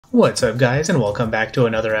What's up, guys, and welcome back to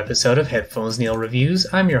another episode of Headphones Neil Reviews.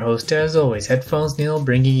 I'm your host, as always, Headphones Neil,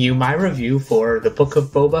 bringing you my review for the Book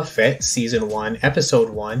of Boba Fett, Season 1, Episode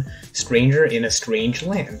 1, Stranger in a Strange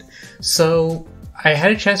Land. So, I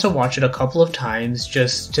had a chance to watch it a couple of times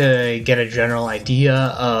just to get a general idea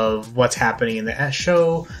of what's happening in the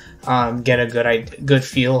show, get a good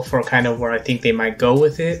feel for kind of where I think they might go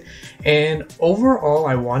with it. And overall,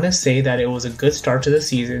 I want to say that it was a good start to the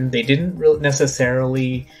season. They didn't really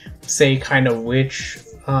necessarily say kind of which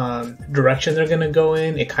direction they're going to go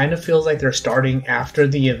in. It kind of feels like they're starting after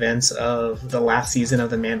the events of the last season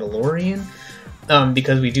of The Mandalorian,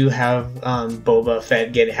 because we do have Boba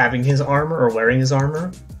Fett having his armor or wearing his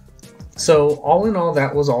armor. So all in all,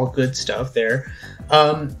 that was all good stuff there.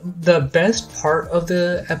 The best part of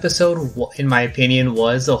the episode, in my opinion,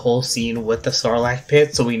 was the whole scene with the Sarlacc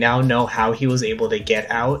pit. So we now know how he was able to get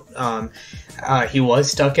out. He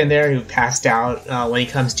was stuck in there. He passed out. When he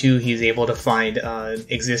comes to, he's able to find an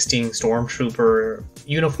existing stormtrooper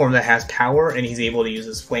uniform that has power, and he's able to use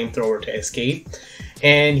his flamethrower to escape.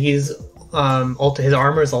 And his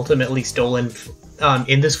armor is ultimately stolen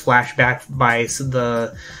in this flashback by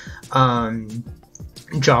the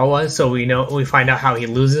Jawa, so we find out how he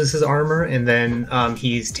loses his armor, and then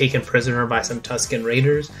he's taken prisoner by some Tusken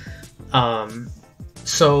Raiders.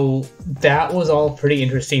 So that was all pretty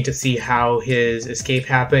interesting to see how his escape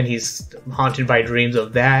happened. He's haunted by dreams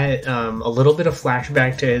of that. A little bit of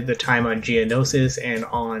flashback to the time on Geonosis and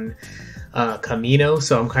on Camino,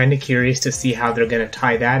 so I'm kind of curious to see how they're going to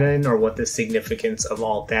tie that in, or what the significance of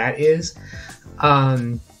all that is.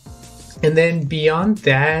 And then beyond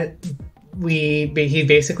that, he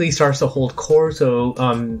basically starts to hold court,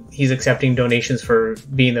 so he's accepting donations for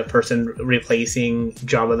being the person replacing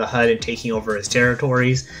Jabba the Hutt and taking over his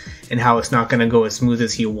territories, and how it's not going to go as smooth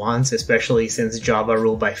as he wants, especially since Jabba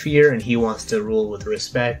ruled by fear and he wants to rule with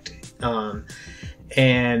respect, and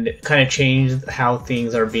kind of change how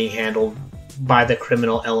things are being handled by the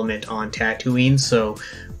criminal element on Tatooine. So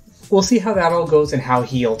we'll see how that all goes, and how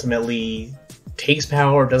he ultimately takes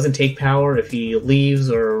power or doesn't take power, if he leaves,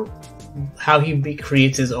 or how he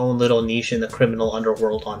creates his own little niche in the criminal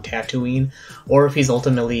underworld on Tatooine, or if he's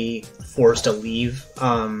ultimately forced to leave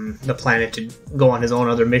the planet to go on his own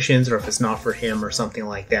other missions, or if it's not for him or something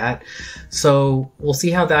like that. So we'll see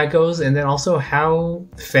how that goes, and then also how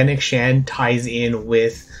Fennec Shand ties in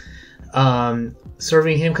with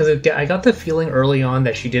serving him, because I got the feeling early on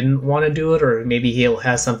that she didn't want to do it, or maybe he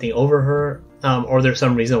has something over her, or there's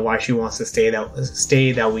some reason why she wants to stay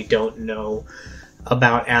that we don't know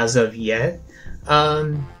about as of yet. But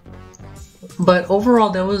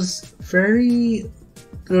overall, there was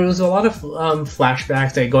a lot of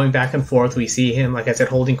flashbacks, like going back and forth. We see him, like I said,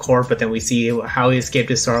 holding court, but then we see how he escaped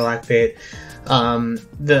his Sarlacc pit,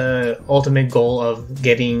 the ultimate goal of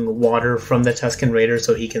getting water from the Tusken Raiders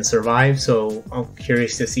so he can survive. So I'm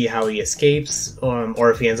curious to see how he escapes,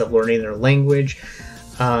 or if he ends up learning their language,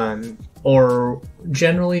 or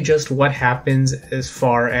generally just what happens as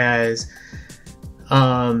far as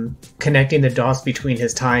connecting the dots between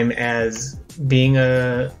his time as being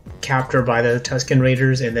a captor by the Tusken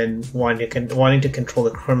Raiders and then wanting to control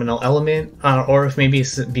the criminal element, or if maybe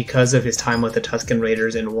it's because of his time with the Tusken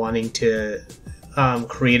Raiders and wanting to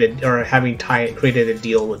created a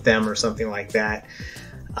deal with them or something like that,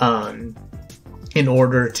 in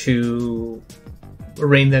order to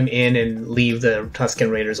rein them in and leave the Tusken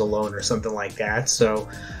Raiders alone or something like that. So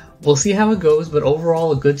we'll see how it goes, but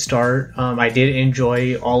overall a good start. I did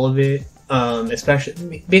enjoy all of it,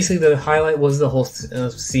 especially basically the highlight was the whole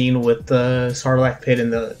scene with the Sarlacc pit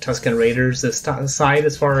and the Tusken Raiders. The side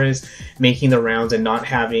as far as making the rounds and not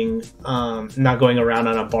going around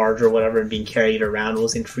on a barge or whatever and being carried around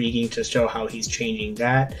was intriguing to show how he's changing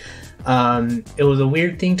that. It was a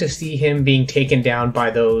weird thing to see him being taken down by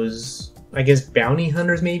those, I guess, bounty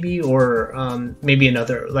hunters maybe, or maybe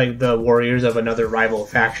another, like the warriors of another rival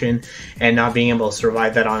faction, and not being able to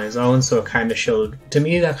survive that on his own. So it kind of showed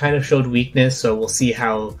weakness. So we'll see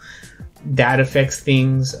how that affects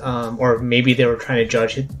things, or maybe they were trying to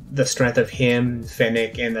judge the strength of him,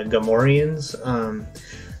 Fennec, and the Gamorreans.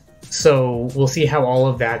 So we'll see how all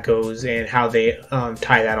of that goes and how they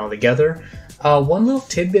tie that all together. One little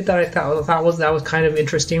tidbit that I thought was kind of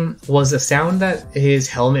interesting was the sound that his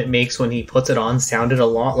helmet makes when he puts it on. Sounded a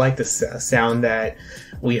lot like the sound that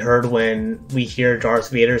we heard when we hear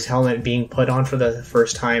Darth Vader's helmet being put on for the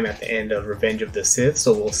first time at the end of Revenge of the Sith.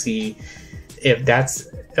 So we'll see if that's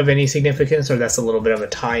of any significance, or that's a little bit of a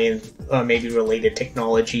tie-in, maybe related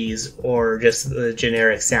technologies, or just the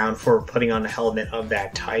generic sound for putting on a helmet of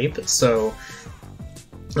that type. So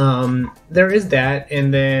there is that,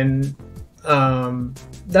 and then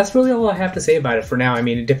that's really all I have to say about it for now. I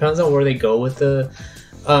mean, it depends on where they go with the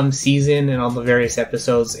season and all the various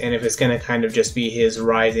episodes, and if it's going to kind of just be his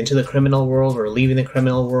rise into the criminal world or leaving the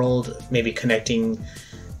criminal world, maybe connections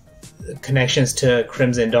to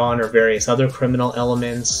Crimson Dawn or various other criminal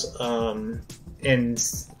elements, and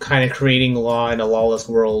kind of creating law in a lawless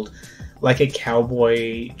world like a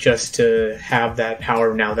cowboy, just to have that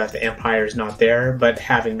power now that the Empire is not there, but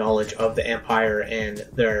having knowledge of the Empire and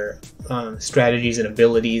their strategies and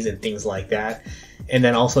abilities and things like that, and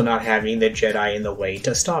then also not having the Jedi in the way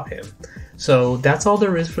to stop him. So that's all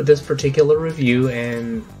there is for this particular review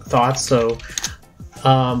and thoughts. So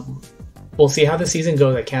we'll see how the season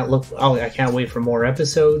goes. I can't wait for more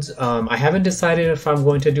episodes. I haven't decided if I'm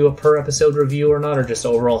going to do a per episode review or not, or just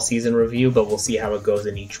overall season review, but we'll see how it goes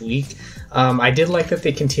in each week. I did like that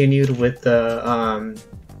they continued with the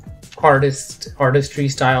artistry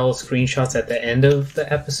style screenshots at the end of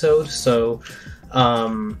the episode. So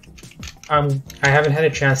I haven't had a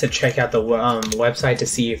chance to check out the website to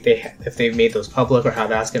see if they've made those public or how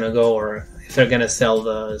that's gonna go, or if they're gonna sell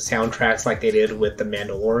the soundtracks like they did with The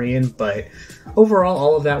Mandalorian. But overall,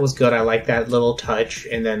 all of that was good. I like that little touch,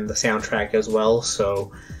 and then the soundtrack as well.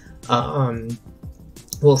 So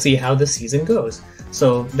we'll see how the season goes.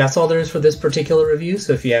 So that's all there is for this particular review.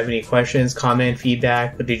 So if you have any questions, comment,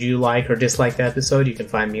 feedback, what did you like or dislike the episode, you can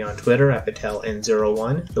find me on Twitter at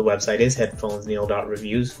PatelN01. The website is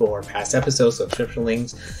headphonesneil.reviews for past episodes, subscription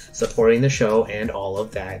links, supporting the show, and all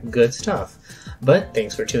of that good stuff. But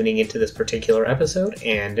thanks for tuning into this particular episode,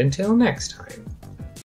 and until next time.